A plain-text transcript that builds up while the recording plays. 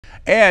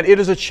And it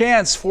is a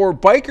chance for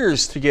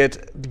bikers to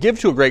give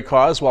to a great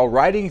cause while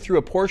riding through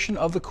a portion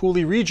of the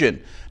Coulee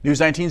region. News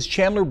 19's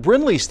Chandler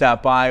Brindley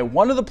stopped by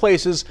one of the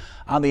places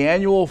on the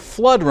annual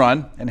flood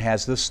run and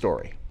has this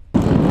story.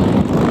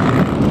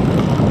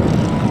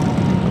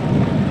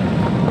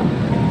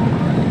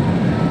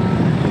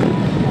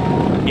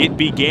 It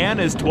began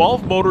as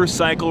 12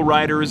 motorcycle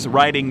riders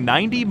riding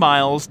 90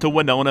 miles to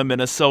Winona,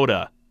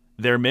 Minnesota.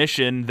 Their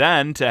mission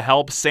then to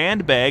help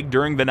sandbag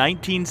during the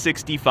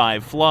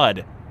 1965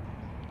 flood.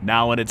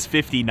 Now in its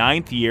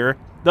 59th year,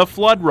 the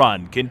flood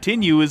run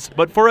continues,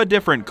 but for a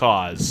different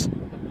cause.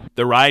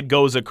 The ride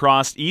goes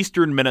across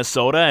eastern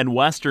Minnesota and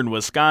western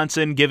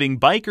Wisconsin, giving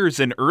bikers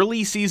an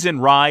early season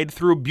ride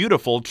through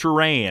beautiful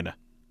terrain.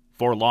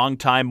 For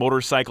longtime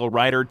motorcycle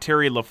rider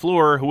Terry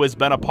LaFleur, who has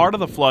been a part of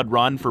the flood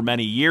run for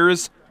many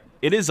years,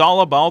 it is all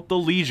about the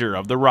leisure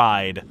of the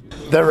ride.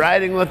 They're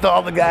riding with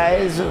all the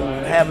guys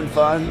and having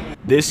fun.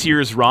 This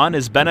year's run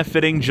is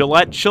benefiting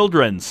Gillette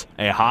Children's,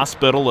 a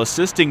hospital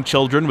assisting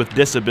children with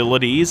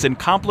disabilities and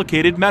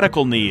complicated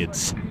medical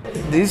needs.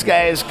 These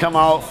guys come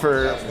out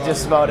for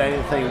just about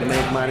anything to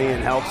make money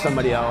and help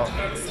somebody out.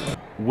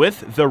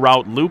 With the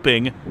route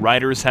looping,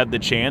 riders had the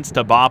chance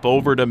to bop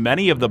over to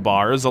many of the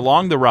bars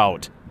along the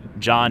route.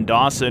 John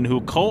Dawson,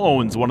 who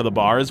co-owns one of the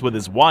bars with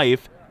his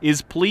wife,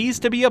 is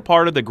pleased to be a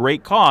part of the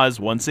great cause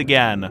once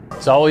again.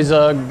 It's always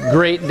a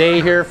great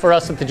day here for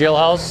us at the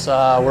jailhouse.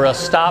 We're a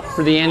stop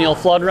for the annual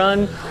flood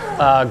run.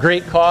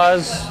 Great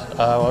cause.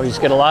 We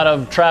just get a lot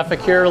of traffic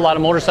here, a lot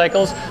of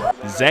motorcycles.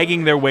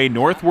 Zagging their way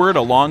northward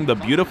along the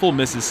beautiful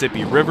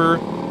Mississippi River,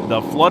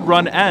 the flood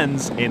run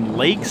ends in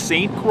Lake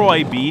St.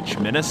 Croix Beach,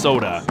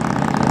 Minnesota.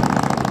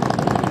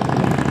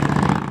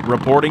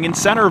 Reporting in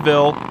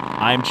Centerville,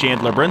 I'm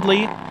Chandler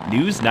Brindley,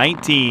 News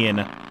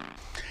 19.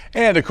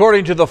 And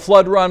according to the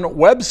Flood Run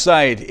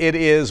website, it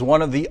is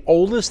one of the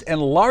oldest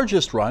and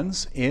largest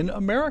runs in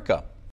America.